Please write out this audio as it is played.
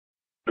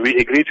We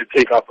agreed to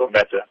take up the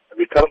matter.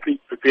 We're currently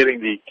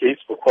preparing the case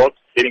for court,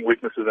 getting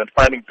witnesses and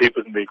filing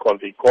papers in the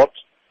Equality Court.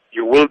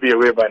 You will be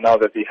aware by now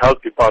that the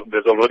Health Department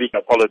has already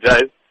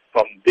apologized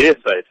from their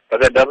side,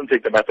 but that doesn't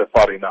take the matter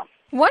far enough.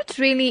 What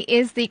really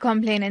is the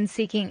complainant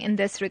seeking in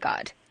this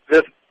regard?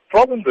 The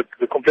problem that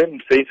the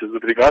complainant faces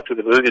with regard to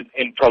the religion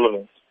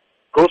intolerance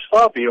goes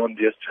far beyond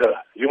just her.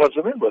 You must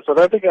remember, South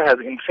Africa has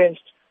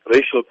entrenched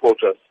racial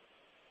quotas,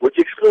 which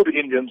exclude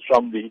Indians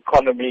from the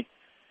economy.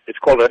 It's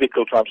called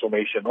radical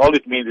transformation. All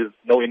it means is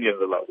no Indians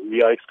allowed.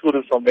 We are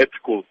excluded from med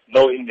schools,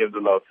 no Indians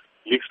allowed.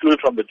 We're excluded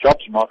from the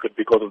jobs market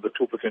because of the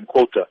 2%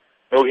 quota,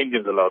 no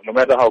Indians allowed, no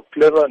matter how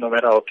clever, no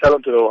matter how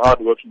talented or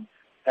hardworking.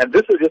 And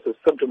this is just a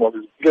symptom of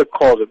this bigger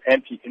cause of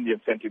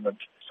anti-Indian sentiment.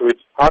 So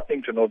it's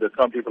heartening to know that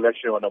some people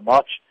actually want to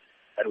march,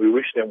 and we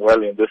wish them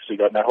well in this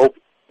regard. And I hope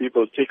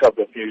people take up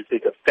the view,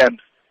 take a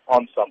stance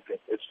on something.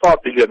 It's far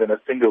bigger than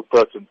a single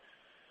person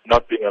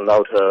not being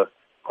allowed her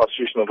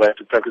constitutional right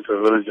to practice her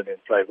religion in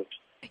private.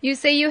 You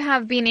say you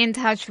have been in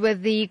touch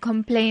with the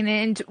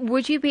complainant.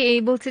 Would you be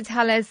able to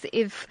tell us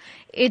if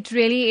it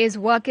really is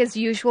work as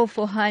usual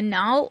for her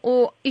now,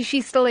 or is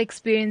she still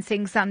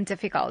experiencing some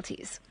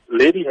difficulties?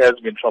 Lady has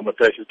been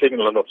traumatized. She's taken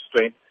a lot of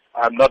strain.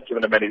 I'm not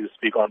given a mandate to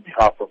speak on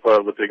behalf of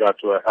her with regard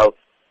to her health.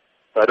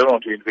 So I don't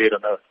want to invade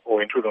on her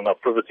or intrude on her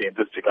privacy in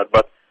this regard,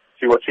 but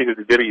she was treated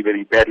very,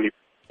 very badly.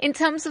 In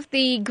terms of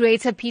the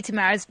greater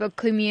Pietermaritzburg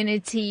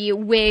community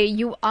where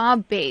you are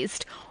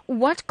based,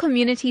 what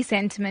community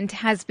sentiment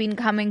has been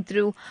coming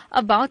through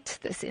about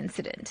this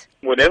incident?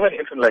 Whenever an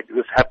incident like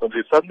this happens,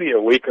 it suddenly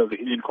awakens the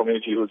Indian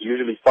community who's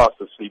usually fast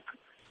asleep.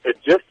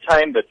 It's just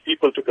time that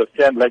people took a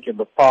stand like in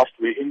the past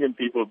where Indian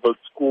people built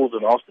schools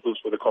and hospitals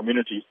for the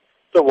communities,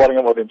 still worrying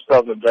about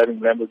themselves and driving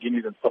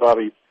Lamborghinis and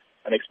Ferraris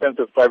and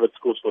expensive private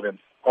schools for their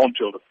own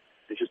children.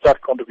 They should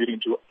start contributing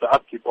to the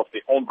upkeep of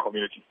their own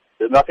community.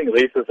 There's nothing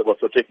racist about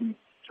protecting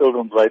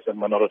children's rights and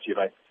minority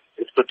rights.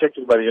 It's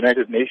protected by the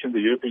United Nations,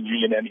 the European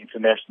Union, and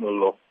international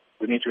law.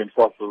 We need to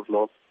enforce those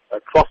laws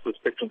across the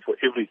spectrum for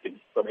everything,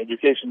 from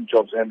education,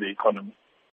 jobs, and the economy.